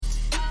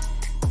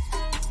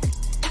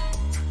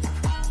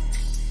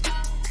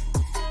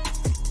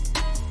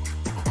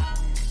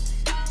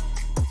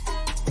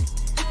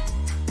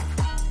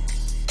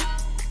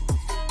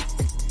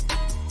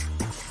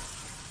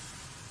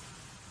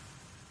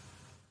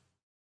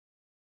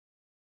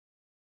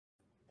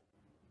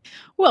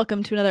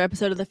Welcome to another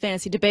episode of the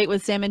Fantasy Debate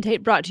with Sam and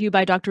Tate, brought to you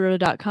by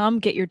drroto.com.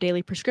 Get your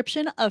daily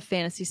prescription of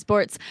fantasy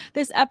sports.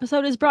 This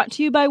episode is brought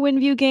to you by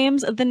WinView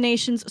Games, the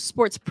nation's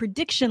sports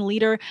prediction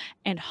leader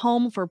and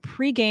home for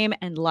pregame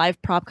and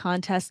live prop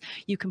contests.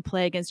 You can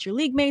play against your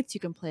league mates, you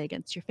can play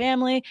against your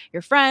family,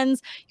 your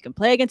friends, you can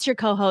play against your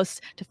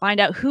co-hosts to find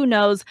out who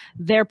knows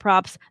their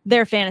props,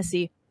 their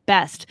fantasy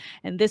best.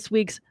 And this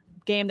week's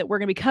game that we're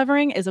going to be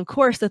covering is, of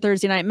course, the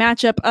Thursday night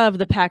matchup of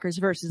the Packers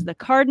versus the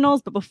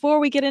Cardinals. But before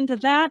we get into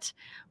that,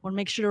 I want to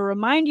make sure to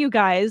remind you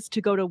guys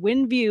to go to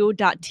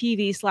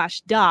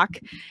winview.tv/doc.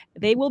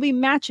 They will be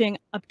matching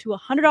up to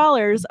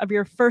 $100 of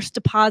your first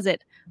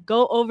deposit.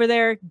 Go over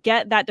there,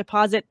 get that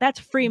deposit. That's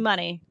free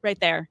money right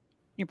there in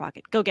your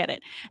pocket. Go get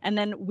it. And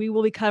then we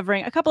will be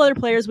covering a couple other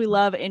players we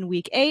love in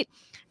week 8.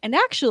 And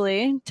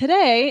actually,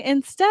 today,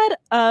 instead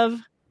of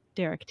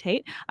Derek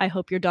Tate, I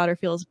hope your daughter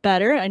feels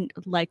better, and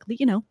likely,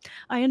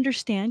 I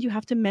understand you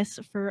have to miss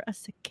for a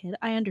sick kid.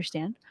 I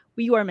understand.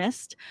 You are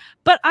missed.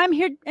 But I'm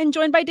here and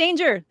joined by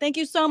Danger. Thank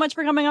you so much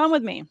for coming on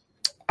with me.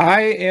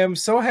 I am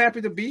so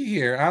happy to be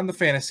here on the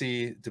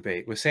Fantasy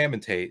Debate with Sam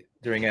and Tate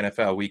during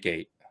NFL Week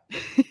 8.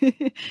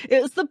 It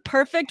was the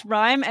perfect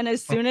rhyme, and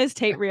as soon as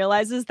Tate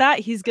realizes that,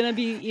 he's going to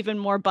be even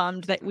more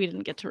bummed that we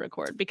didn't get to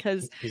record,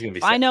 because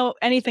if I know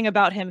anything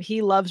about him,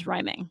 he loves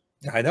rhyming.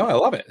 I know. I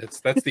love it.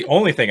 That's the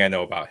only thing I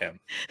know about him.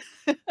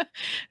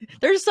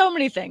 There's so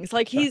many things.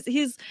 Like him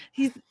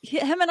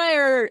and I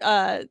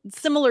are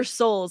similar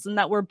souls in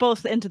that we're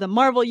both into the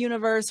Marvel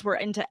universe. We're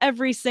into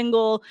every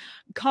single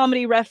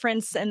comedy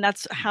reference, and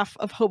that's half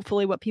of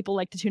hopefully what people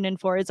like to tune in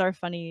for, is our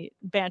funny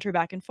banter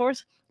back and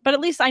forth. But at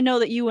least I know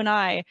that you and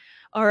I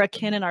are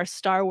akin in our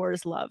Star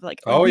Wars love.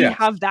 We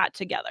have that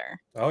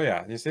together. Oh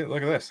yeah. You see,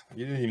 look at this.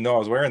 You didn't even know I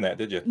was wearing that,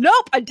 did you?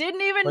 Nope, I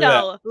didn't even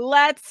know.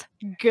 Let's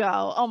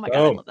go. Oh my God,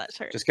 I love that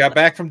shirt. Just got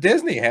back from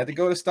Disney. Had to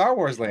go to Star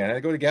Wars Land. Had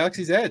to go to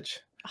Galaxy's Edge.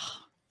 Oh,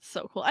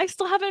 so cool. I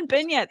still haven't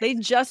been yet. They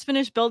just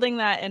finished building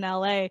that in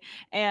LA,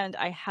 and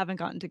I haven't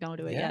gotten to go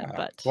to it yet.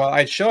 But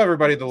I'd show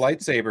everybody the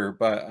lightsaber,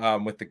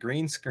 but with the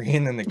green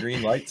screen and the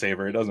green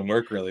lightsaber, it doesn't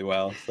work really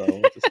well.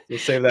 So we'll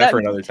save that for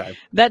another time.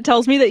 That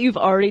tells me that you've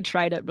already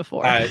tried it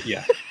before.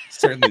 Yeah,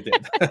 certainly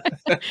did.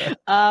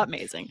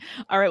 Amazing.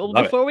 All right. Well,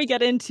 before we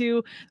get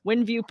into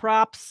WinView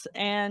props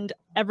and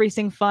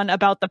everything fun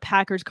about the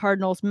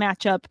Packers-Cardinals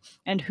matchup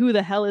and who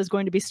the hell is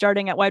going to be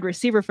starting at wide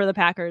receiver for the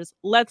Packers,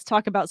 let's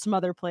talk about some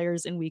other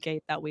players in week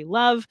 8 that we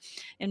love.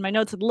 In my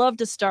notes, I'd love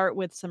to start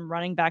with some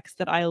running backs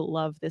that I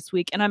love this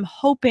week, and I'm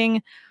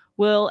hoping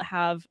we'll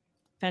have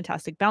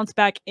fantastic bounce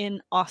back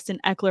in Austin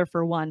Ekeler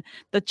for one.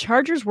 The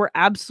Chargers were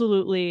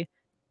absolutely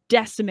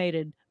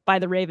decimated by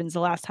the Ravens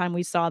the last time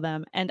we saw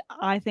them, and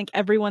I think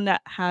everyone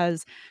that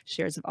has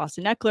shares of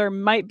Austin Ekeler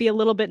might be a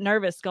little bit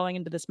nervous going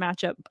into this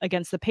matchup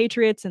against the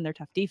Patriots and their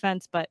tough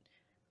defense, but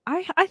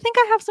I think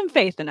I have some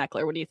faith in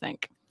Ekeler. What do you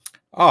think?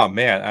 Oh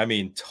man, I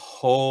mean,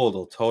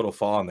 total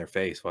fall on their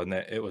face, wasn't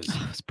it? It was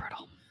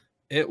brutal.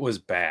 It was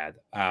bad.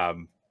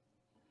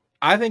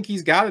 I think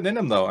he's got it in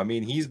him, though. I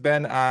mean, he's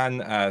been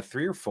on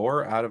 3 or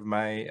 4 out of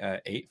my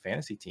 8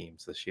 fantasy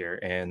teams this year,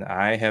 and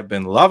I have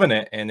been loving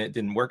it. And it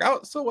didn't work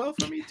out so well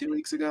for me 2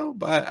 weeks ago,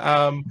 but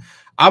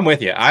I'm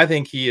with you. I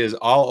think he is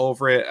all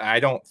over it.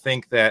 I don't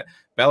think that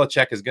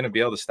Belichick is going to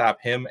be able to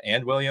stop him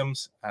and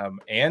Williams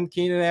and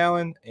Keenan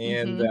Allen,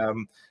 and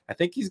I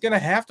think he's going to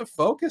have to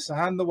focus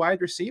on the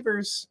wide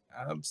receivers.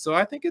 So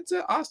I think it's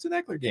an Austin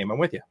Ekeler game. I'm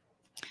with you.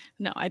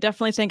 No, I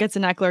definitely think it's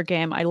an Ekeler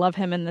game. I love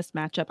him in this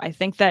matchup. I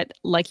think that,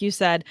 like you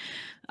said,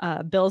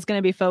 Bill's going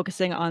to be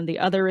focusing on the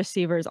other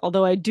receivers,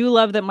 although I do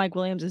love that Mike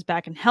Williams is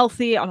back and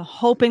healthy. I'm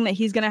hoping that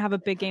he's going to have a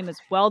big game as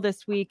well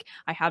this week.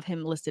 I have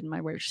him listed in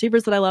my wide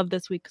receivers that I love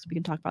this week, because we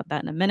can talk about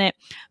that in a minute.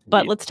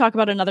 But let's talk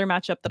about another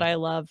matchup that I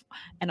love,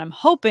 and I'm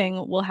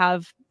hoping we'll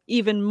have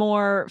even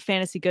more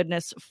fantasy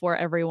goodness for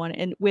everyone.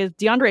 And with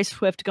DeAndre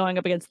Swift going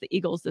up against the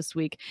Eagles this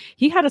week,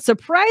 he had a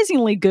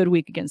surprisingly good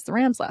week against the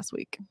Rams last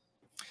week.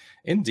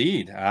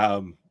 Indeed.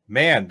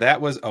 Man,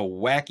 that was a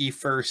wacky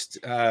first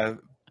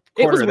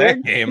quarter of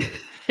that game.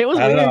 It was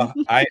weird.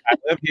 I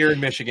live here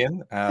in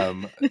Michigan.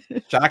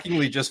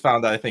 Shockingly, just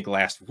found out, I think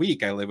last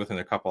week, I live within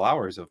a couple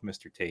hours of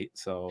Mr. Tate.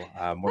 So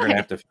we're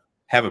going to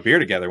have a beer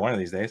together one of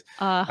these days.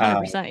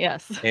 100%,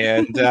 yes.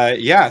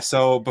 And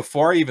so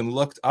before I even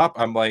looked up,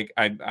 I'm like,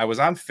 I was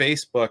on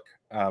Facebook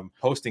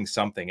posting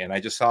something, and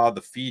I just saw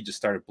the feed just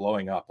started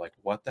blowing up. Like,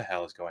 what the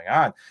hell is going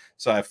on?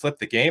 So I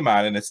flipped the game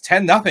on, and it's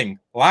 10-0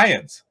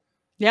 Lions.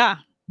 Yeah.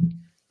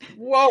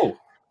 Whoa.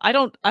 I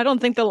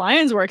don't think the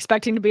Lions were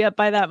expecting to be up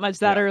by that much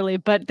that early,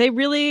 but they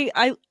really,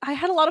 I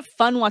had a lot of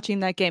fun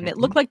watching that game. It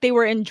looked like they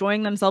were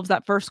enjoying themselves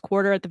that first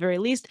quarter at the very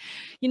least.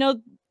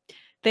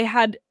 They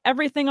had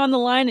everything on the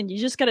line, and you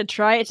just got to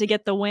try it to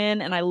get the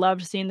win. And I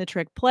loved seeing the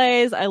trick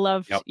plays. I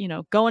loved,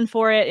 going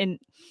for it. And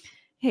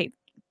hey,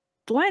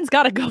 the Lions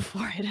got to go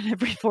for it in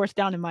every fourth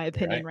down, in my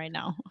opinion, right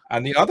now.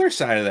 On the other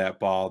side of that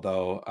ball,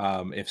 though,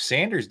 if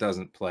Sanders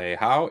doesn't play,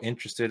 how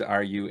interested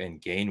are you in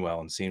Gainwell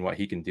and seeing what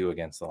he can do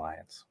against the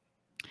Lions?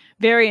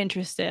 Very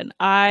interested.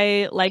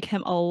 I like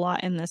him a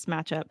lot in this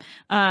matchup.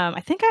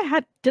 I think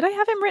did I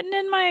have him written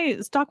in my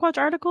Stockwatch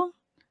article?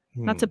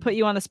 Not to put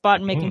you on the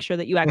spot and making sure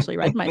that you actually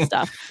read my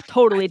stuff.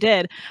 Totally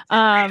did.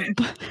 But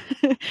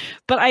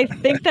I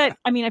think that,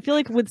 I mean, I feel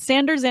like with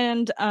Sanders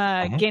and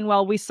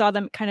Gainwell, we saw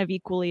them kind of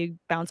equally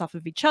bounce off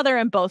of each other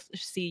and both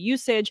see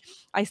usage.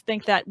 I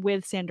think that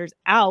with Sanders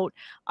out,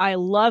 I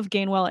love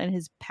Gainwell and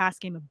his pass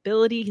game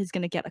ability. He's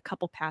going to get a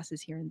couple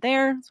passes here and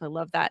there. So I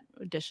love that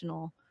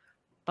additional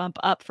bump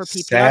up for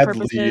PPR Sadly,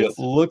 purposes. it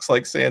looks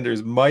like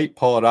Sanders might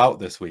pull it out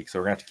this week, so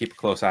we're going to have to keep a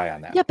close eye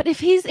on that. Yeah, but if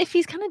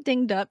he's kind of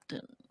dinged up,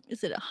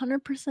 is it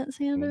 100%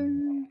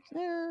 Sanders?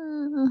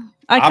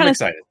 I'm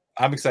excited.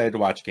 I'm excited to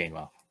watch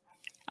Gainwell.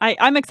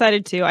 I'm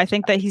excited too. I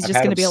think that he's just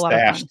going to be a lot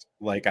of fun.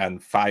 Like on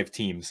 5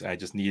 teams. I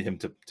just need him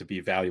to be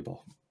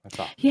valuable. That's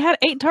all. He had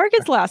 8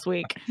 targets last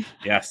week.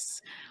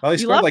 Yes. Well, he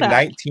scored like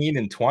 19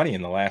 and 20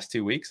 in the last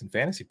 2 weeks in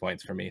fantasy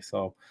points for me.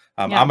 So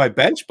on my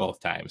bench both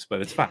times,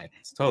 but it's fine.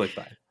 It's totally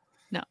fine.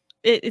 No,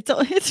 it's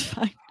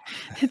fine.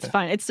 It's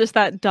fine. It's just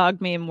that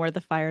dog meme where the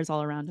fire's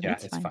all around him. Yeah,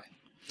 it's fine.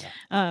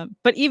 Yeah.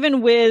 But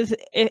even with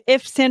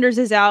if Sanders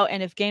is out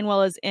and if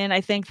Gainwell is in,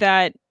 I think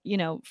that, you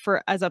know,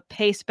 as a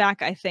pace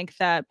back, I think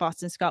that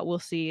Boston Scott will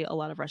see a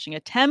lot of rushing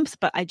attempts.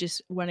 But I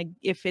just want to,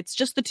 if it's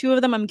just the two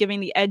of them, I'm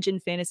giving the edge in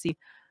fantasy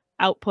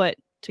output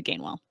to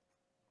Gainwell.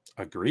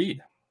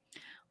 Agreed.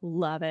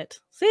 Love it.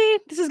 See,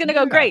 this is going to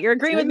go great. You're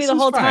agreeing with me the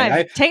whole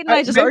time. Tate and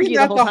I just argue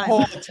the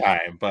whole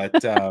time.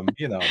 But,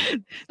 you know.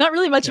 Not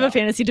really much of a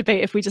fantasy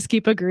debate if we just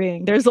keep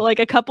agreeing. There's like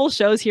a couple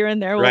shows here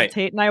and there where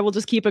Tate and I will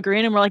just keep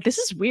agreeing. And we're like, this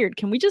is weird.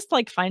 Can we just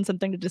like find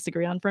something to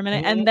disagree on for a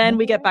minute? And then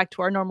we get back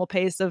to our normal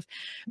pace of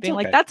being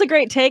like, that's a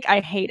great take.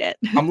 I hate it.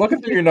 I'm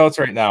looking through your notes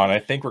right now, and I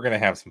think we're going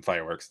to have some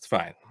fireworks. It's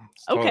fine.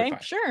 Okay,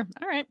 sure.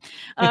 All right.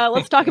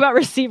 Let's talk about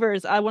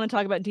receivers. I want to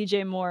talk about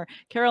DJ Moore.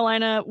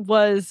 Carolina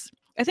was...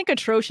 I think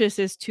atrocious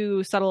is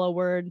too subtle a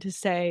word to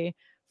say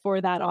for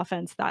that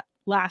offense that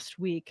last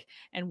week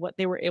and what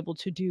they were able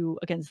to do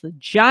against the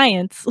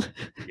Giants.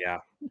 Yeah.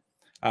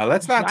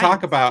 Let's not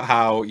talk about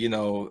how, you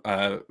know,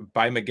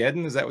 by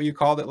Mageddon, is that what you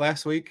called it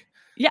last week?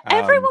 Yeah,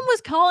 everyone was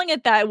calling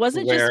it that. It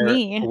wasn't just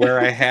me. Where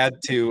I had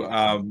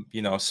to,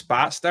 you know,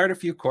 spot start a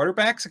few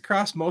quarterbacks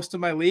across most of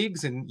my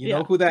leagues. And you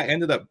know who that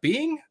ended up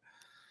being?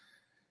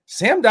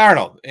 Sam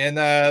Darnold. And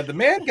the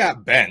man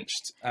got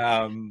benched.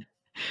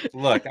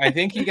 Look, I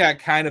think he got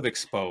kind of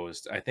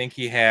exposed. I think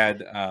he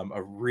had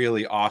a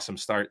really awesome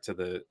start to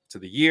the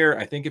year.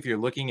 I think if you're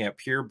looking at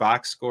pure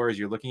box scores,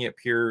 you're looking at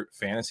pure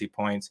fantasy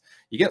points,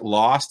 you get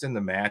lost in the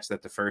match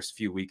that the first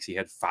few weeks he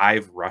had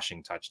 5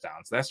 rushing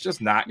touchdowns. That's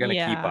just not going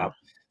to keep up.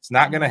 It's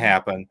not going to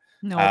happen.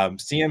 No.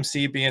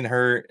 CMC being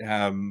hurt,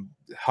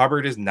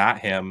 Hubbard is not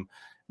him.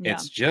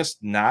 It's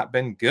just not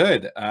been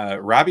good.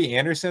 Robbie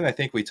Anderson, I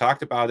think we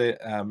talked about it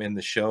in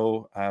the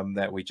show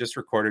that we just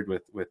recorded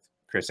with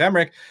Chris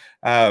Emmerich.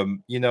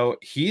 You know,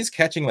 he's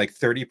catching like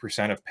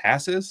 30% of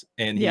passes,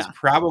 and he's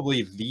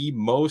probably the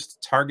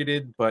most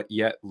targeted but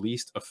yet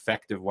least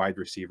effective wide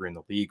receiver in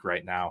the league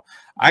right now.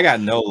 I got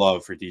no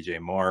love for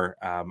DJ Moore.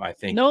 I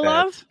think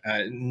love.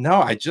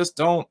 No, I just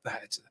don't.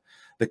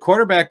 The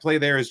quarterback play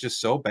there is just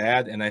so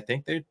bad, and I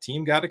think their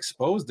team got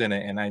exposed in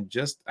it. And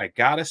I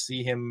gotta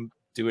see him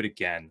do it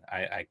again.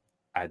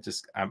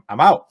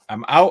 I'm out.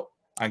 I'm out.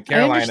 On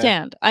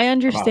Carolina. I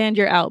understand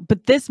you're out,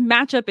 but this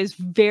matchup is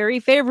very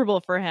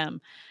favorable for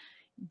him.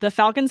 The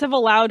Falcons have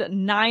allowed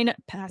 9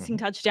 passing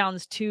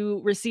touchdowns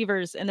to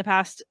receivers in the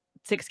past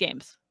 6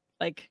 games.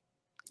 Like,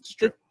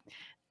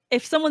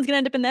 if someone's going to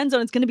end up in the end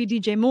zone, it's going to be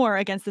DJ Moore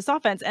against this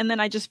offense. And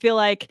then I just feel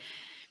like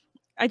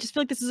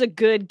this is a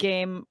good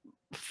game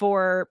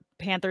for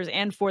Panthers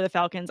and for the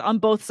Falcons on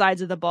both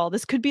sides of the ball.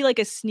 This could be like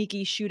a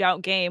sneaky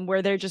shootout game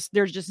where there's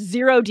just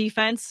zero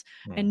defense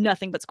and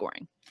nothing but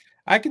scoring.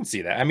 I can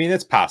see that. I mean,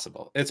 it's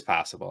possible. It's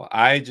possible.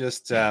 I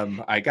just,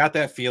 I got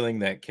that feeling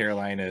that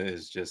Carolina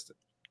is just,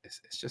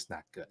 it's just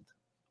not good.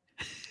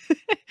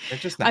 They're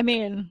just not. I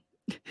mean,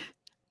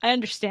 I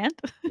understand.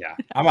 Yeah,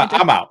 I'm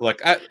out. Look,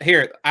 I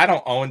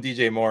don't own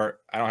DJ Moore.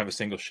 I don't have a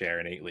single share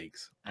in 8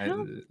 leagues.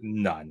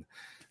 None.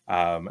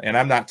 And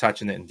I'm not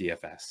touching it in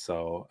DFS.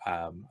 So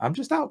I'm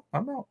just out.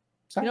 I'm out.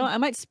 Sorry. You know, I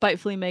might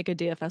spitefully make a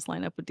DFS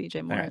lineup with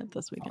DJ Moore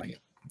this weekend.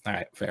 All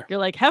right, fair. You're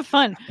like, have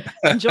fun.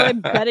 Enjoy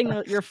betting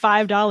your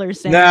 $5.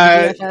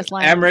 DFS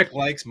lineup. Emmerich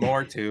likes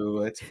Moore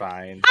too. It's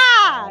fine.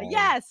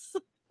 Yes.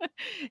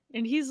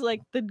 And he's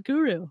like the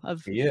guru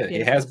of he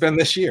has been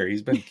this year.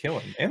 He's been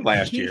killing, and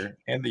last year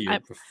and the year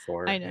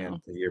before. I know.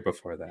 And the year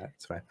before that.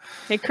 It's fine.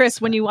 Hey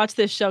Chris, when you watch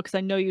this show, because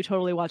I know you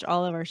totally watch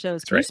all of our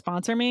shows, can you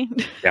sponsor me?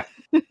 Yeah.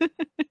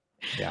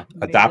 Yeah.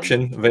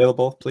 Adoption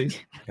available, please.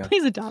 Yeah.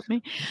 Please adopt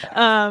me.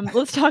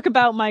 Let's talk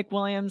about Mike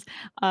Williams.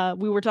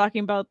 We were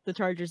talking about the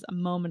Chargers a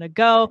moment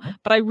ago,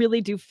 but I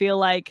really do feel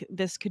like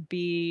this could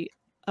be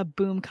a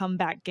boom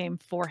comeback game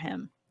for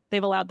him.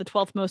 They've allowed the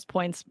 12th most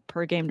points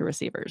per game to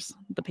receivers.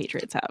 The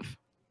Patriots have.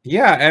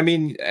 Yeah, I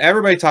mean,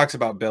 everybody talks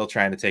about Bill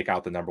trying to take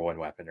out the number one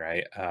weapon,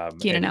 right?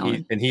 Keenan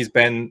Allen. He's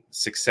been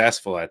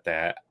successful at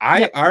that. I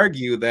Yep.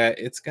 argue that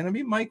it's going to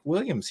be Mike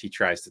Williams he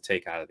tries to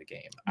take out of the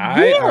game. I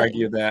Really?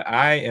 argue that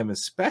I am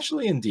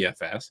especially in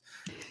DFS.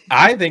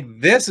 I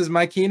think this is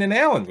my Keenan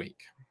Allen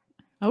week.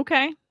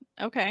 Okay.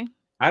 Okay.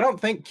 I don't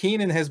think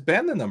Keenan has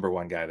been the number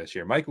one guy this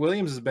year. Mike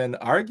Williams has been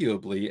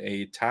arguably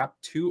a top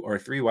 2 or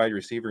 3 wide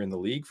receiver in the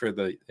league for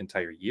the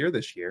entire year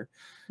this year.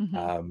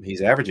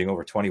 He's averaging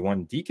over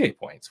 21 DK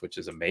points, which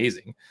is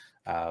amazing.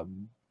 I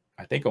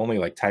think only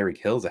like Tyreek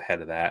Hill's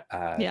ahead of that.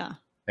 Yeah.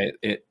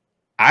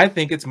 I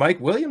think it's Mike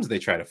Williams they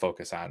try to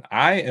focus on.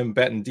 I am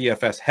betting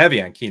DFS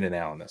heavy on Keenan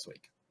Allen this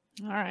week.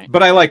 All right.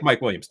 But I like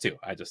Mike Williams too.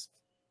 I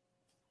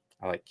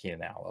like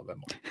Keenan Allen a little bit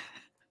more.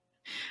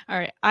 All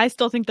right. I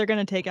still think they're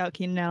going to take out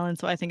Keenan Allen,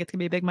 so I think it's going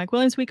to be a big Mike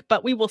Williams week,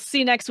 but we will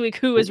see next week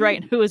who is right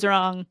and who is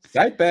wrong.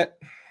 Side bet.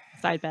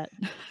 Side bet.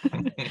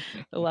 I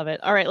love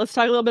it. All right. Let's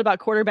talk a little bit about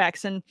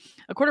quarterbacks, and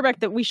a quarterback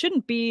that we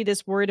shouldn't be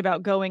this worried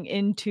about going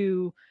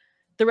into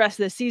the rest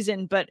of the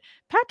season, but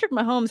Patrick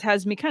Mahomes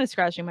has me kind of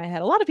scratching my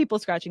head. A lot of people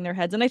scratching their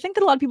heads, and I think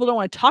that a lot of people don't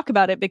want to talk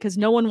about it because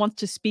no one wants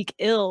to speak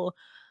ill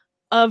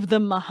of the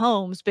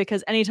Mahomes,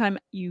 because anytime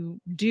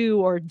you do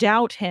or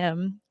doubt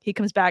him, he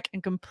comes back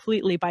and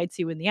completely bites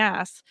you in the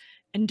ass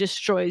and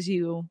destroys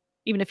you.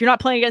 Even if you're not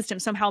playing against him,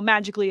 somehow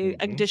magically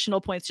additional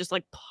points just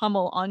like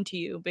pummel onto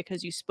you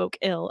because you spoke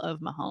ill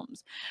of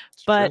Mahomes.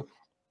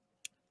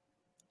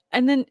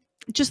 And then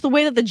just the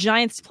way that the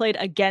Giants played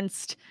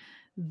against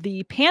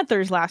the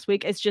Panthers last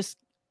week, it's just,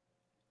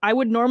 I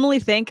would normally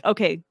think,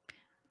 okay,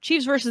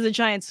 Chiefs versus the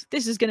Giants,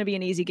 this is going to be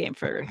an easy game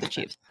for the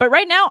Chiefs. But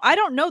right now, I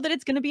don't know that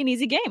it's going to be an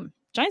easy game.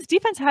 Giants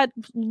defense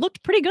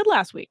looked pretty good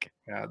last week.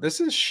 Yeah, this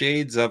is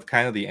shades of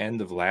kind of the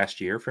end of last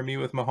year for me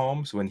with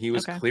Mahomes when he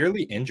was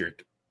clearly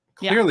injured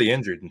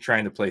and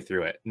trying to play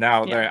through it.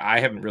 Now, I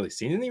haven't really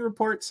seen any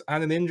reports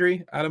on an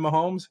injury out of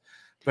Mahomes,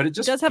 but it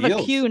just does have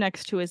a Q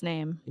next to his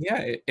name.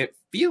 Yeah, it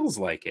feels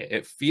like it.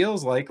 It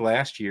feels like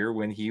last year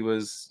when he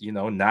was,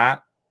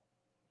 not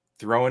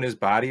throwing his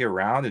body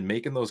around and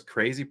making those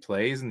crazy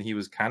plays, and he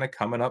was kind of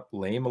coming up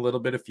lame a little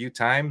bit a few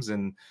times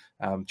and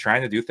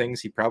trying to do things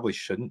he probably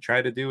shouldn't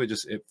try to do.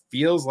 It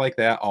feels like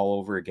that all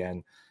over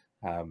again.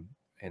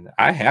 And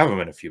I have him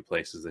in a few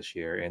places this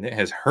year, and it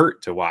has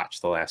hurt to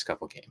watch the last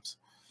couple games.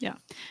 Yeah.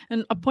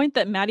 And a point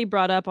that Maddie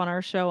brought up on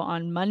our show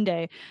on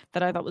Monday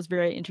that I thought was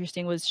very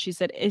interesting was she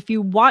said, if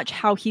you watch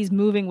how he's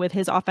moving with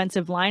his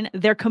offensive line,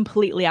 they're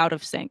completely out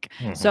of sync.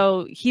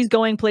 So he's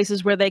going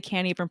places where they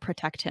can't even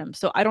protect him.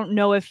 So I don't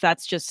know if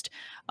that's just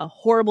a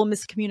horrible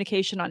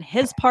miscommunication on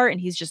his part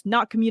and he's just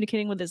not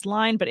communicating with his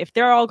line. But if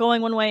they're all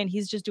going one way and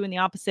he's just doing the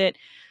opposite,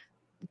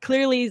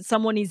 clearly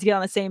someone needs to get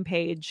on the same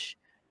page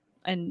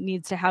and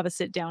needs to have a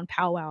sit down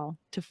powwow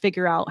to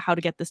figure out how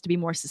to get this to be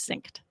more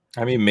succinct.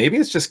 I mean, maybe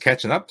it's just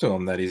catching up to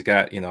him that he's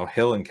got,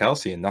 Hill and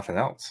Kelsey and nothing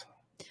else.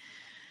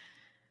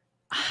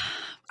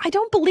 I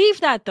don't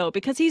believe that, though,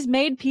 because he's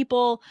made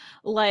people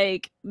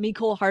like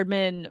Mecole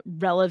Hardman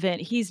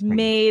relevant. He's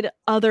made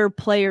other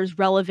players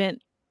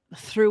relevant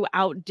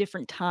throughout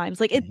different times.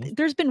 Like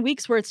there's been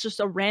weeks where it's just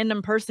a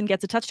random person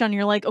gets a touchdown. And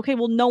you're like, okay,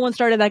 well, no one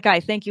started that guy.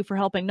 Thank you for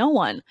helping no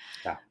one.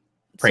 Yeah.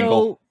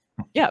 Pringle.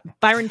 So,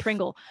 Byron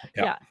Pringle.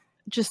 Yeah.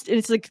 Just,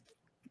 it's like,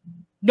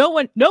 no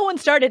one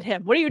started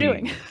him. What are you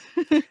doing?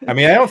 I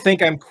mean, I don't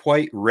think I'm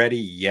quite ready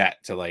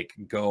yet to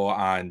go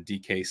on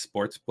DK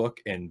Sportsbook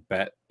and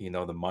bet,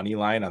 the money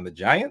line on the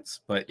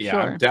Giants. But yeah,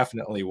 I'm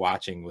definitely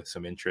watching with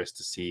some interest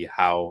to see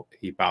how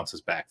he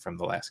bounces back from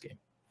the last game.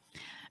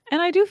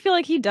 And I do feel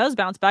like he does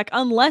bounce back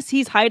unless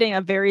he's hiding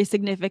a very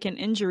significant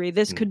injury.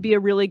 This could be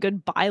a really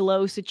good buy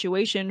low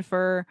situation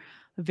for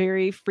a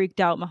very freaked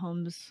out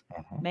Mahomes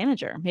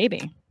manager.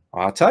 Maybe.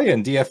 I'll tell you,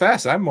 in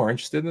DFS, I'm more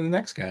interested in the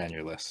next guy on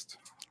your list.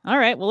 All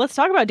right, well, let's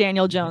talk about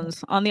Daniel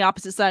Jones on the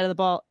opposite side of the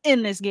ball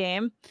in this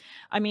game.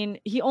 I mean,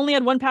 he only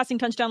had one passing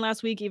touchdown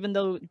last week, even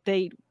though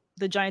the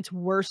Giants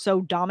were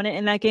so dominant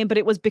in that game, but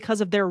it was because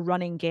of their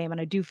running game.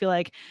 And I do feel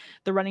like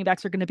the running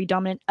backs are going to be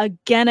dominant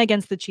again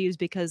against the Chiefs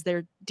because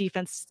their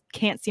defense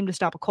can't seem to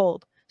stop a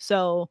cold.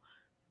 So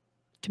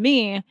to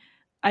me,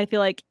 I feel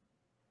like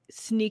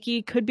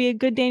sneaky could be a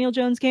good Daniel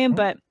Jones game,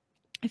 but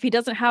if he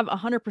doesn't have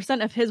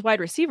 100% of his wide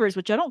receivers,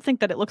 which I don't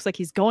think that it looks like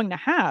he's going to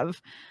have,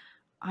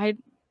 I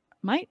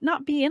might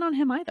not be in on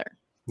him either.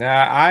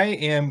 Now, I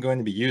am going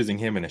to be using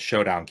him in a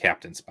showdown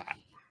captain spot.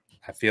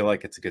 I feel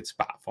like it's a good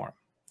spot for him.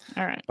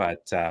 All right.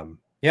 But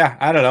yeah,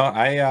 I don't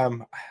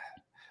know.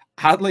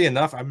 Oddly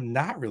enough, I'm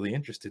not really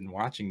interested in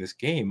watching this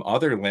game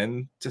other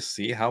than to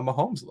see how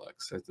Mahomes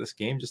looks. This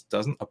game just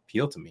doesn't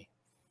appeal to me.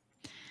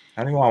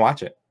 I don't even want to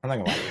watch it. I'm not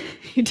going to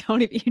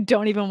watch it. You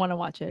don't even want to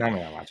watch it. I'm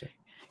going to watch it.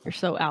 You're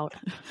so out.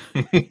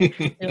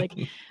 You're like,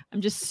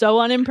 I'm just so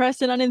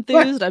unimpressed and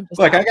unenthused.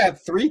 I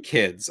got 3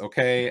 kids,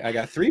 okay? I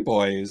got 3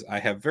 boys. I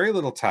have very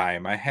little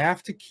time. I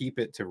have to keep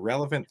it to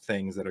relevant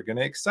things that are going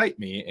to excite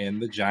me, and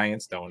the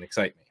Giants don't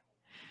excite me.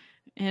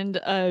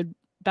 And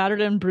battered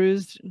and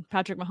bruised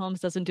Patrick Mahomes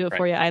doesn't do it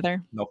for you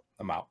either? Nope,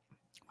 I'm out.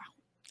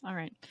 Wow. All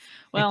right.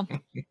 Well,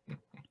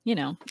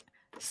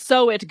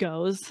 So it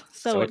goes.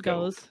 So it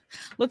goes.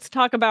 Let's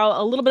talk about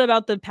a little bit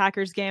about the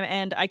Packers game,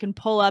 and I can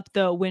pull up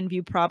the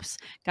WinView props.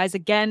 Guys,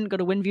 again, go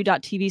to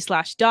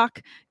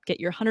winview.tv/doc. Get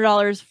your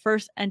 $100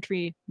 first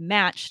entry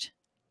matched.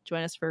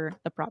 Join us for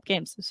the prop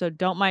games. So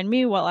don't mind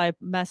me while I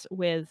mess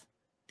with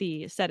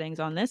the settings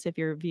on this. If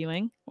you're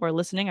viewing or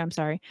listening, I'm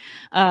sorry.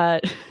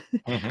 I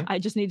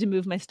just need to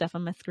move my stuff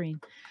on my screen.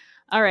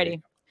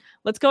 Alrighty.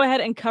 Let's go ahead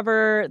and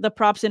cover the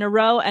props in a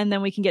row, and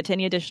then we can get to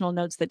any additional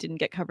notes that didn't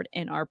get covered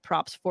in our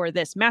props for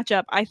this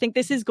matchup. I think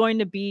this is going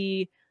to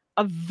be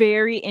a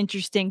very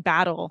interesting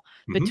battle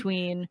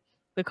between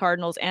the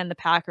Cardinals and the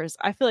Packers.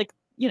 I feel like,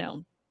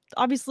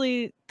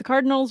 obviously the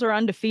Cardinals are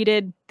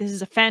undefeated. This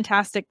is a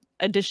fantastic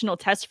additional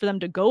test for them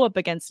to go up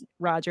against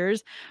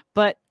Rodgers,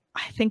 but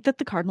I think that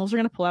the Cardinals are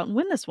going to pull out and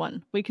win this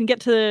one. We can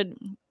get to,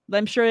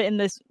 I'm sure in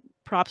this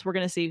props, we're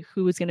going to see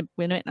who is going to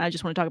win it, and I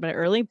just want to talk about it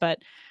early, but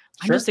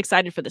I'm just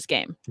excited for this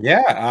game.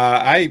 Yeah,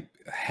 I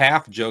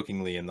half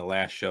jokingly in the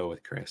last show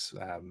with Chris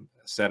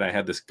said I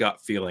had this gut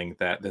feeling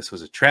that this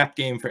was a trap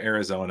game for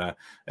Arizona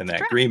and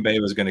that Green Bay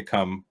was going to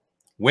come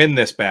win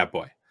this bad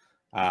boy.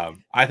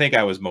 I think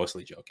I was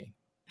mostly joking.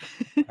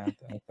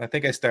 I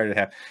think I started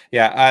half.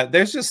 Yeah,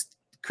 there's just,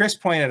 Chris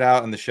pointed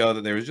out in the show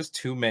that there was just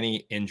too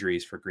many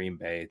injuries for Green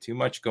Bay, too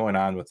much going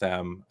on with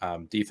them,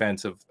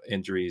 defensive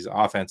injuries,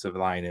 offensive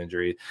line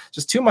injuries,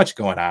 just too much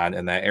going on,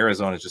 and that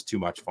Arizona is just too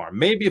much for them.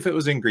 Maybe if it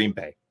was in Green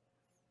Bay,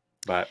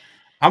 but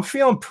I'm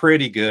feeling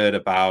pretty good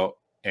about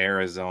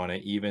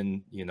Arizona,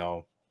 even,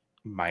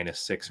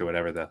 -6 or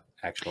whatever the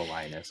actual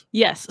line is.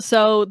 Yes.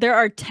 So there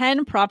are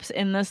 10 props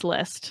in this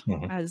list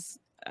as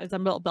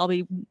I'll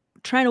be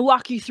trying to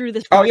walk you through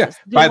this process.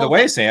 Oh, yeah. By the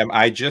way, Sam,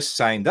 I just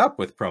signed up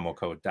with promo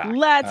code DOC.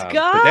 Let's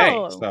go.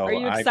 Today. So are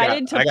you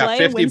excited to play? I got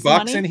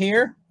 $50 in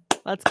here.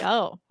 Let's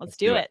go. Let's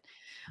do it.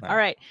 All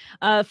right.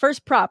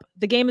 First prop.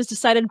 The game is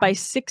decided by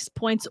 6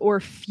 points or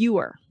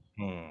fewer.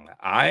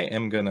 I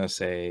am going to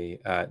say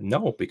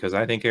no, because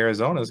I think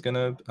Arizona is going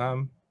to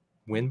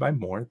win by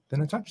more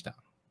than a touchdown.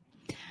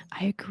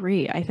 I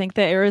agree. I think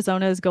that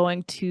Arizona is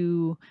going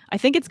to, I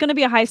think it's going to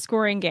be a high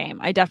scoring game.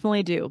 I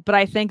definitely do. But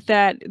I think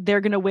that they're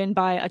going to win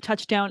by a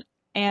touchdown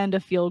and a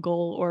field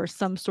goal or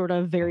some sort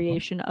of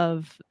variation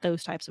of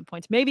those types of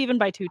points. Maybe even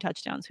by 2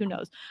 touchdowns. Who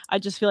knows? I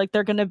just feel like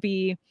they're going to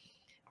be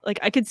like,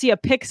 I could see a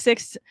pick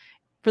 6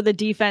 for the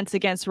defense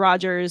against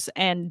Rodgers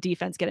and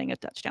defense getting a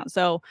touchdown.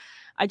 So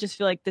I just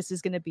feel like this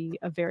is going to be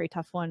a very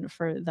tough one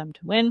for them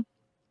to win.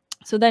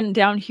 So then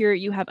down here,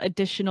 you have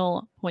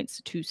additional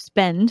points to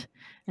spend,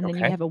 and then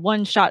you have a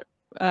one-shot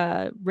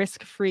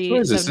risk-free. So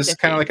is this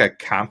kind of like a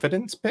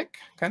confidence pick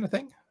kind of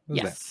thing?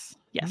 Yes.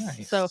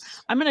 Nice. So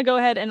I'm going to go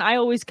ahead, and I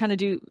always kind of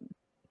do,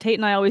 Tate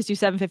and I always do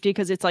 750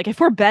 because it's like, if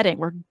we're betting,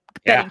 we're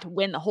betting to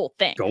win the whole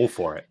thing. Go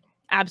for it.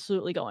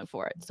 Absolutely going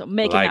for it. So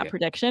making that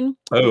prediction.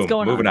 Boom,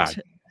 moving on.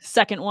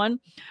 Second one,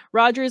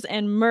 Rodgers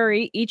and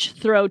Murray each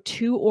throw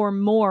 2 or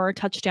more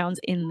touchdowns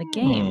in the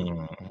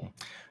game.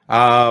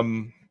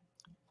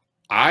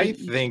 I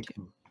think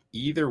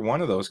either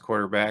one of those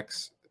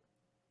quarterbacks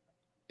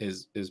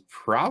is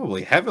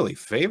probably heavily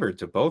favored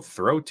to both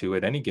throw 2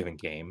 at any given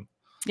game.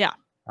 Yeah.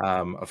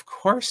 Of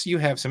course, you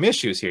have some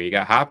issues here. You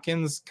got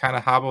Hopkins kind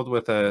of hobbled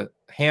with a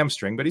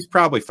hamstring, but he's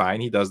probably fine.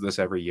 He does this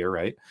every year,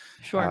 right?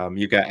 Sure.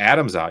 You got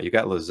Adams out. You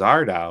got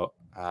Lazard out.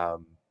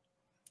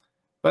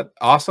 But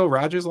also,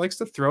 Rodgers likes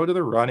to throw to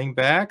the running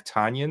back.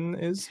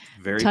 Tonyan is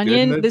very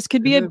good. This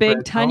could be a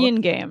big Tonyan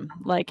game.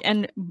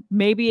 And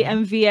maybe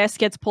MVS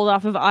gets pulled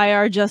off of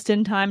IR just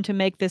in time to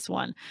make this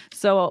one.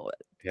 So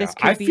this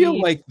could be...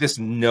 feel like this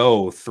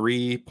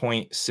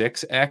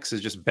 3.6x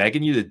is just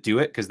begging you to do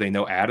it because they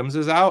know Adams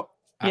is out.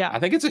 I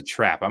think it's a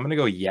trap. I'm going to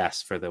go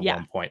yes for the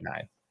 1.9.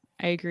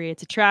 I agree.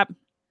 It's a trap.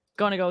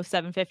 Going to go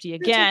 750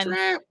 again. It's a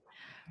trap.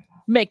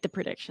 Make the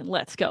prediction.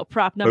 Let's go.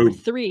 Prop number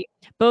 3.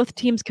 Both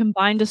teams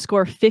combined to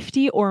score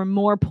 50 or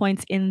more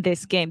points in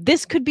this game.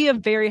 This could be a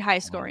very high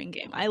scoring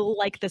game. I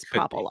like this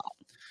prop a lot.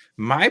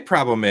 My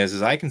problem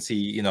is I can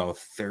see,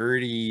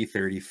 30,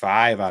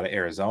 35 out of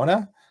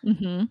Arizona.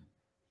 Green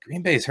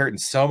Bay is hurting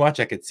so much.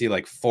 I could see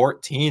like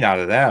 14 out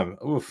of them.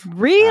 Oof.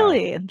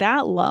 Really?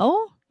 That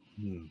low?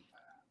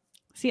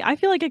 See, I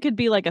feel like it could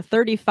be like a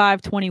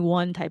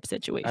 35-21 type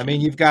situation. I mean,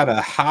 you've got a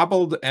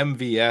hobbled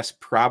MVS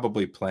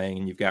probably playing,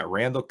 and you've got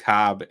Randall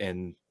Cobb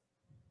and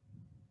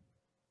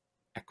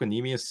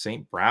Equanimeous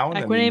St. Brown.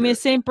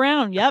 St.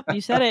 Brown. Yep,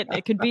 you said it.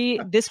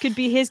 This could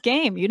be his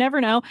game. You never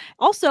know.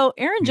 Also,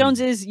 Aaron Jones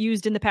is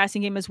used in the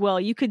passing game as well.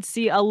 You could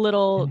see a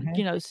little,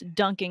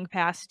 dunking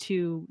pass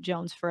to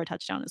Jones for a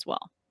touchdown as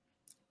well.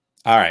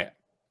 All right.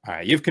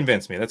 You've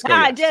convinced me. Let's go.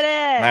 I did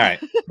it.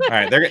 All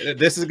right.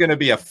 This is going to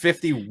be a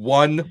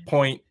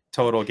 51-point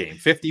total game.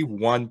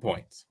 51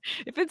 points.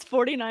 If it's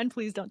 49,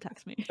 please don't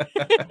text me.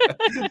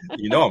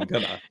 I'm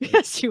gonna.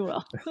 Yes, you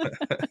will.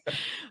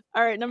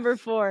 All right, number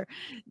 4.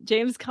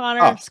 James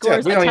Conner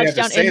scores a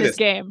touchdown in this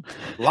game.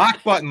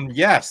 Lock button,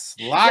 yes.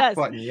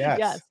 Button, yes.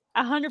 Yes,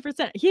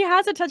 100%. He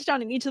has a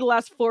touchdown in each of the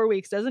last 4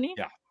 weeks, doesn't he?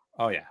 Yeah.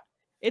 Oh, yeah.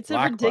 It's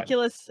a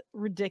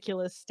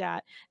ridiculous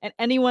stat. And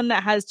anyone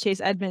that has Chase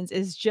Edmonds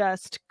is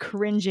just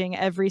cringing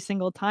every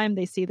single time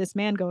they see this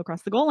man go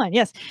across the goal line.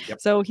 Yes.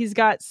 Yep. So he's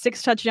got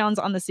 6 touchdowns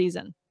on the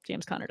season.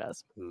 James Conner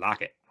does.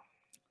 Lock it.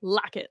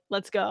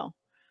 Let's go.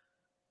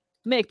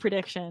 Make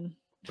prediction.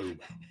 Boom.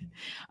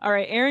 All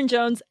right. Aaron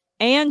Jones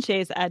and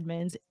Chase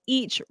Edmonds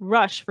each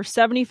rush for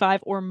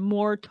 75 or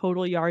more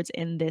total yards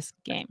in this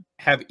game.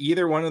 Have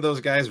either one of those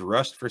guys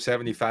rushed for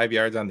 75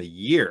 yards on the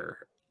year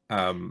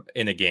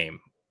in a game?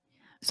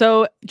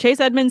 So Chase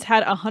Edmonds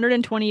had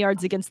 120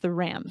 yards against the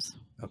Rams.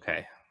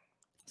 Okay.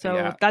 So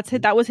yeah.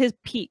 That was his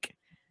peak.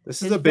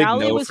 This is a big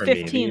no was for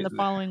 15 me. The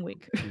following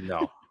week.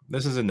 No,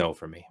 this is a no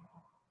for me.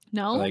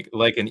 No?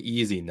 Like an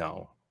easy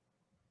no.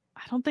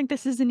 I don't think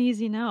this is an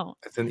easy no.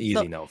 It's an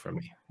easy no for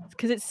me.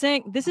 Because it's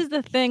saying, this is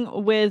the thing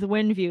with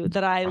WinView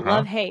that I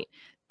love-hate.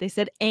 They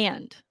said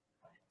and.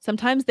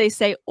 Sometimes they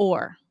say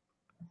or.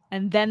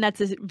 And then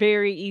that's a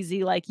very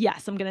easy, like,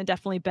 yes, I'm going to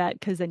definitely bet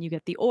because then you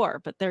get the or.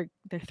 But they're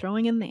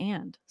throwing in the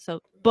and. So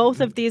both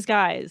of these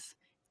guys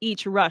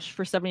each rush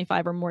for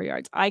 75 or more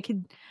yards. I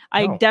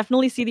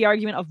definitely see the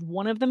argument of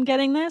one of them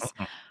getting this,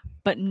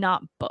 but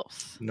not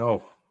both.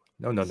 No.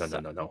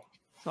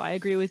 So I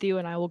agree with you,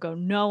 and I will go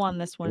no on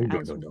this one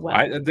as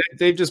well.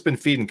 They've just been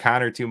feeding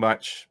Conner too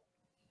much.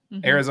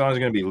 Arizona's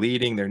going to be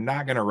leading. They're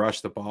not going to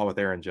rush the ball with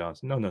Aaron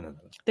Jones. No.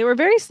 They were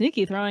very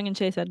sneaky throwing in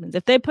Chase Edmonds.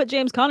 If they put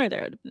James Conner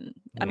there,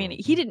 I mean,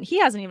 he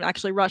hasn't even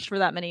actually rushed for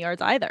that many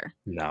yards either.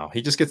 No,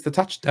 he just gets the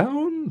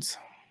touchdowns.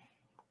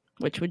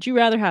 Which would you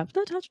rather have?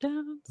 The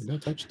touchdowns. No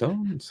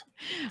touchdowns.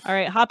 All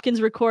right.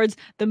 Hopkins records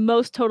the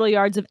most total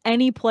yards of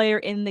any player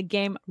in the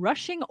game,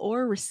 rushing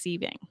or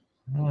receiving.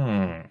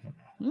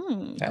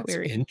 That's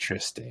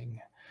interesting.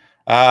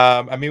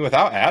 I mean,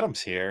 without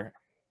Adams here,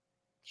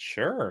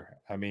 sure.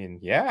 I mean,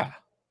 yeah.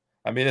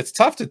 I mean, it's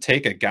tough to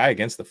take a guy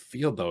against the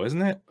field, though,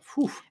 isn't it?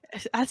 Whew.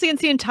 That's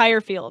against the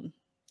entire field.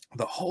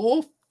 The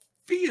whole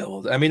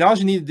field. I mean, all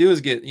you need to do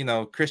is get,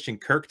 Christian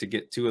Kirk to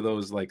get 2 of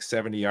those like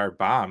 70-yard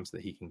bombs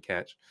that he can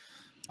catch.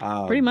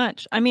 Pretty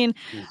much. I mean,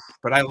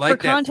 but I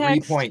like that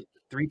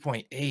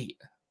 3.8.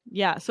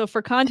 Yeah. So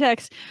for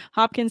context,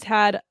 Hopkins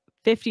had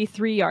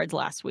 53 yards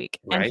last week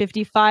and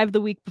 55 the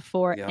week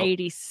before,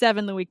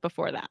 87 the week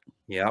before that.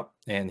 Yep.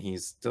 And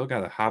he's still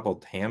got a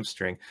hobbled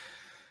hamstring.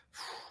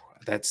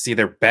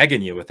 They're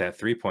begging you with that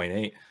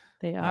 3.8.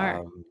 They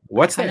are.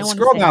 What's that?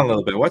 Scroll down a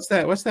little bit. What's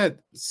that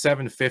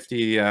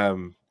 750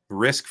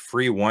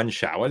 risk-free one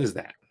shot? What is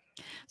that?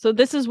 So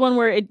this is one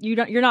where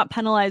you're not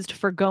penalized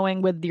for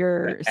going with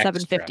your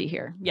 750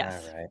 here.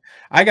 Yes. All right.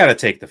 I got to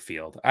take the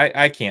field.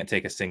 I can't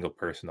take a single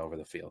person over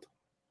the field.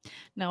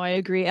 No, I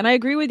agree. And I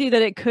agree with you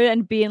that it could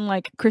end being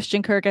like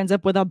Christian Kirk ends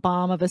up with a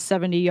bomb of a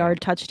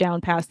 70-yard touchdown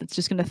pass that's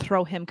just going to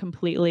throw him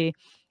completely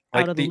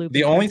out of the loop.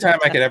 The only time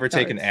I could ever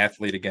take an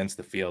athlete against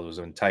the field was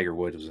when Tiger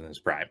Woods was in his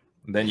prime.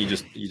 And then you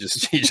just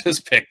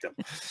picked him.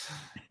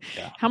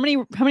 Yeah. How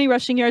many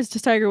rushing yards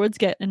does Tiger Woods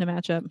get in a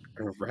matchup?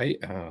 Right.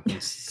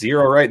 He's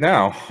 0 right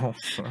now.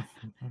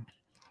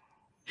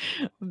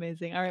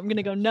 Amazing. All right. I'm going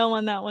to go no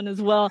on that one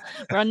as well.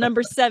 We're on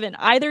number 7.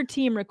 Either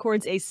team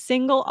records a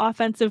single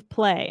offensive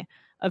play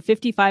of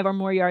 55 or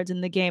more yards in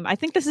the game. I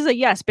think this is a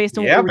yes based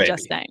on what we were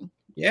just saying.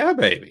 Yeah,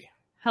 baby.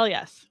 Hell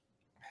yes.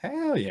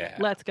 Hell yeah.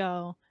 Let's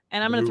go.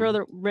 And I'm going to throw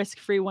the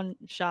risk-free one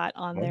shot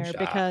on there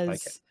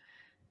because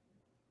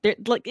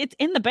it's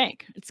in the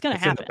bank. It's going to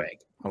happen. In the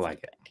bank. I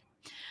like it.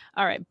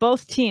 All right.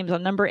 Both teams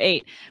on number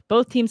 8.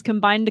 Both teams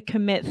combined to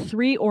commit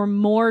 3 or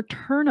more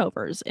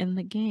turnovers in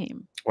the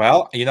game.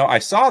 Well, I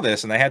saw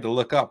this and I had to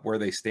look up where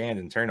they stand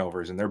in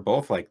turnovers, and they're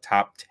both like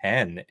top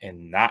 10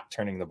 in not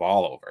turning the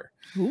ball over.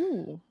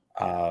 Ooh.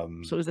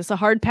 So is this a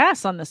hard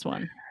pass on this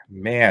one?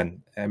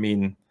 Man, I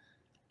mean,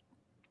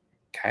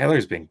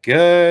 Kyler's been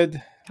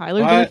good.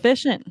 Kyler's been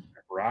efficient.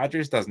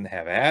 Rodgers doesn't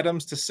have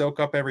Adams to soak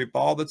up every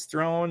ball that's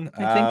thrown.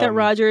 I think that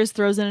Rodgers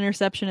throws an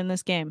interception in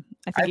this game.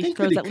 I think he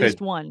throws at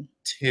least one.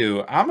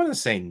 2. I'm going to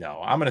say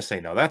no.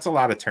 That's a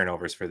lot of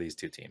turnovers for these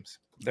two teams.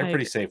 They're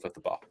pretty safe with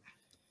the ball.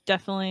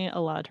 Definitely a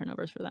lot of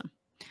turnovers for them.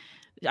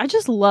 I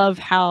just love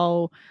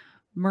how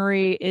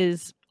Murray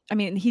is. I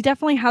mean, he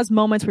definitely has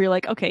moments where you're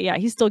like, okay, yeah,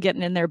 he's still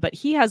getting in there, but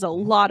he has a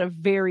lot of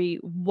very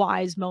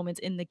wise moments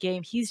in the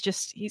game. He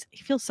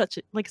feels such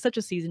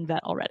a seasoned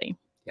vet already.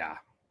 Yeah.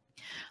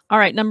 All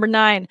right, number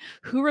 9.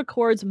 Who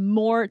records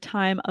more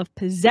time of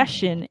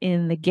possession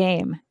in the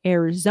game,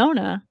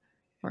 Arizona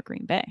or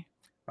Green Bay?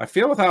 I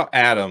feel without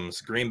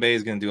Adams, Green Bay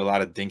is going to do a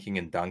lot of dinking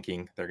and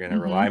dunking. They're going to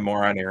rely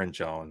more on Aaron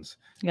Jones.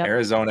 Yep.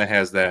 Arizona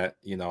has that,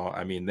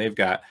 they've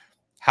got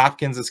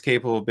Hopkins is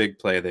capable of big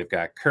play. They've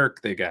got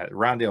Kirk. They've got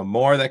Rondale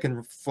Moore that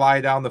can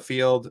fly down the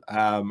field.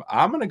 I'm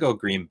going to go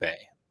Green Bay.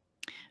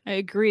 I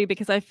agree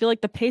because I feel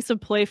like the pace of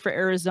play for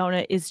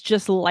Arizona is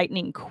just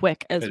lightning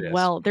quick as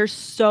well. They're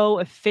so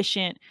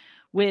efficient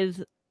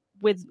with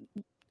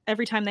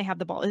every time they have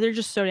the ball. They're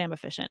just so damn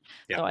efficient.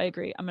 Yep. So I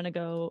agree. I'm going to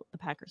go the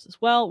Packers as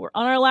well. We're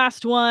on our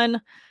last one,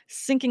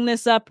 syncing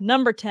this up.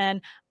 Number 10,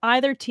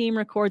 either team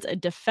records a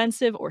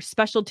defensive or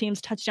special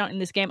teams touchdown in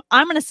this game.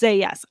 I'm going to say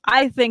yes.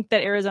 I think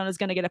that Arizona is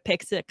going to get a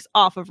pick 6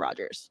 off of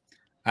Rodgers.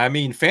 I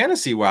mean,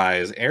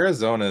 fantasy-wise,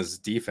 Arizona's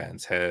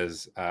defense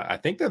has, I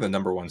think they're the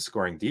number one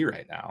scoring D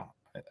right now.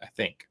 I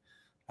think.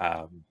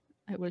 I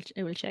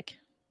will check.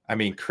 I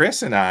mean,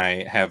 Chris and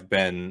I have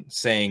been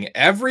saying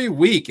every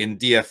week in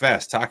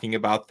DFS, talking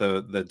about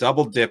the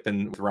double dip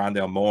in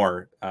Rondale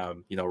Moore,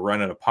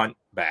 running a punt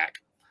back.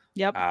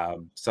 Yep.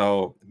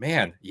 So,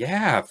 man,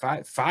 yeah,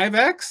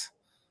 5x.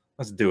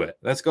 Let's do it.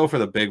 Let's go for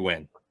the big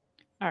win.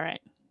 All right.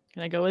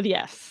 Gonna go with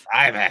yes.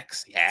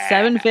 5x. Yeah.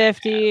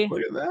 750.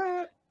 Look at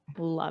that.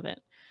 Love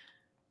it.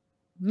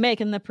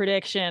 Making the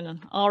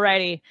prediction.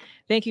 Alrighty.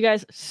 Thank you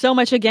guys so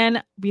much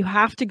again. You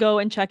have to go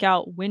and check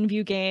out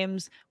WinView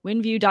Games,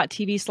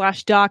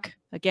 winview.tv/duck.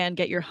 Again,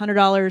 get your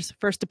 $100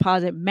 first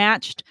deposit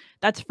matched.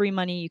 That's free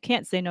money. You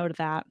can't say no to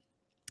that.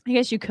 I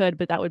guess you could,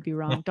 but that would be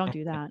wrong. Don't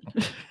do that.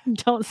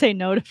 Don't say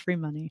no to free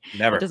money.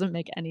 Never. It doesn't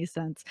make any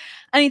sense.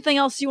 Anything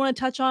else you want to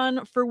touch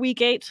on for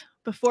week 8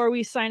 before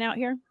we sign out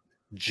here?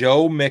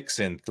 Joe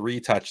Mixon, 3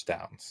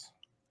 touchdowns.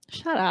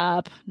 Shut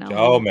up. No.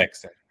 Joe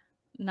Mixon.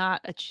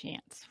 Not a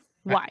chance.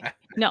 Why?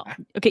 No.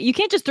 Okay, you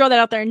can't just throw that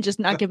out there and just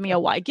not give me a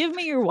why. Give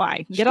me your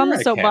why. Get on the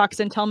soapbox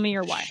and tell me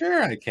your why.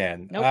 Sure, I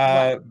can.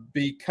 Nope.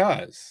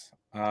 Because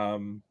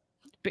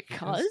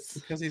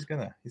he's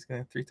gonna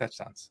have 3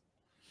 touchdowns.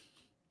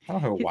 I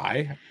don't know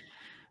why.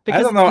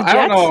 I don't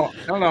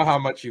know how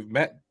much you've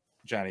met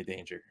Johnny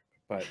Danger,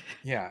 but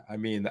yeah, I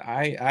mean,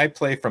 I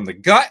play from the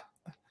gut.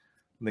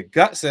 The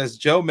gut says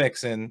Joe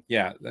Mixon.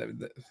 Yeah,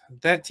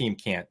 that team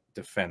can't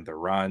defend the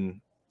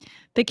run.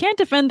 They can't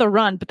defend the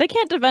run, but they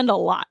can't defend a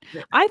lot.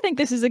 I think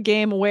this is a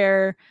game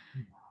where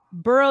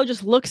Burrow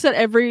just looks at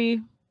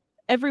every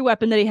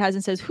weapon that he has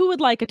and says, "Who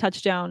would like a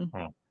touchdown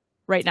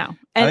right now?"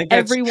 And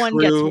everyone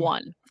gets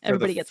one.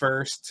 Everybody gets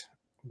first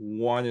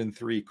 1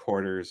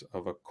 3/4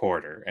 of a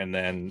quarter, and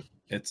then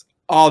it's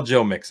all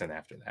Joe Mixon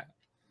after that.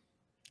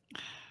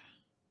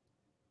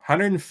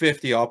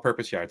 150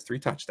 all-purpose yards, 3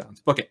 touchdowns.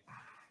 Book it.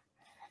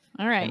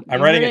 All right.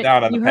 I'm writing it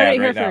down on the pad right now.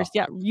 You heard it here first.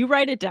 Yeah, you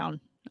write it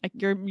down.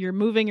 You're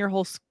moving your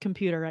whole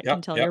computer. I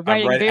can tell you're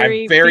I'm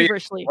very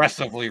feverishly,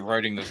 aggressively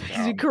writing this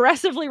down.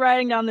 Aggressively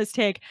writing down this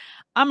take.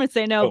 I'm gonna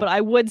say no, but I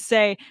would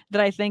say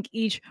that I think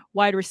each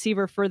wide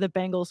receiver for the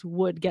Bengals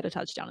would get a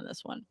touchdown in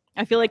this one.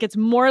 I feel like it's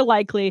more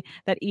likely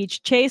that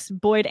each Chase,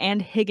 Boyd, and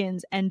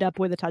Higgins end up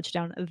with a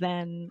touchdown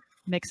than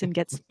Mixon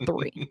gets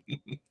 3.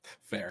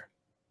 Fair.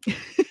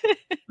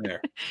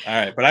 There. All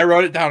right, but I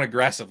wrote it down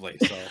aggressively,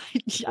 so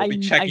we'll be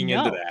checking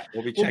into that.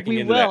 We'll be checking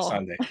into that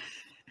Sunday.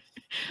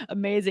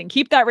 Amazing.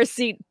 Keep that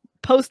receipt.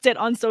 Post it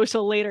on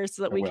social later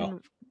so that we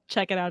can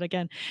check it out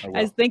again.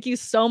 Guys, thank you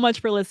so much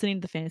for listening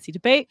to the Fantasy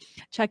Debate.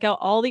 Check out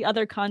all the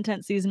other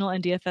content, seasonal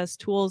and DFS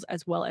tools,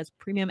 as well as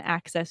premium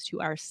access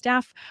to our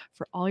staff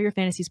for all your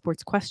fantasy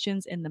sports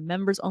questions in the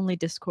members-only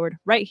Discord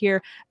right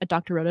here at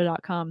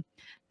drroto.com.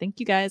 Thank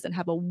you guys and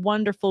have a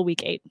wonderful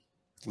week 8.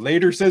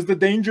 Later, says the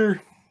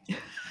Danger.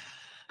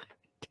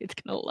 It's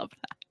going to love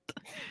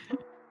that.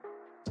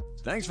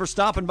 Thanks for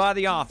stopping by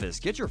the office.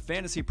 Get your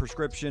fantasy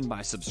prescription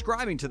by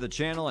subscribing to the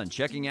channel and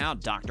checking out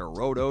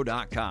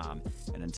drroto.com. And until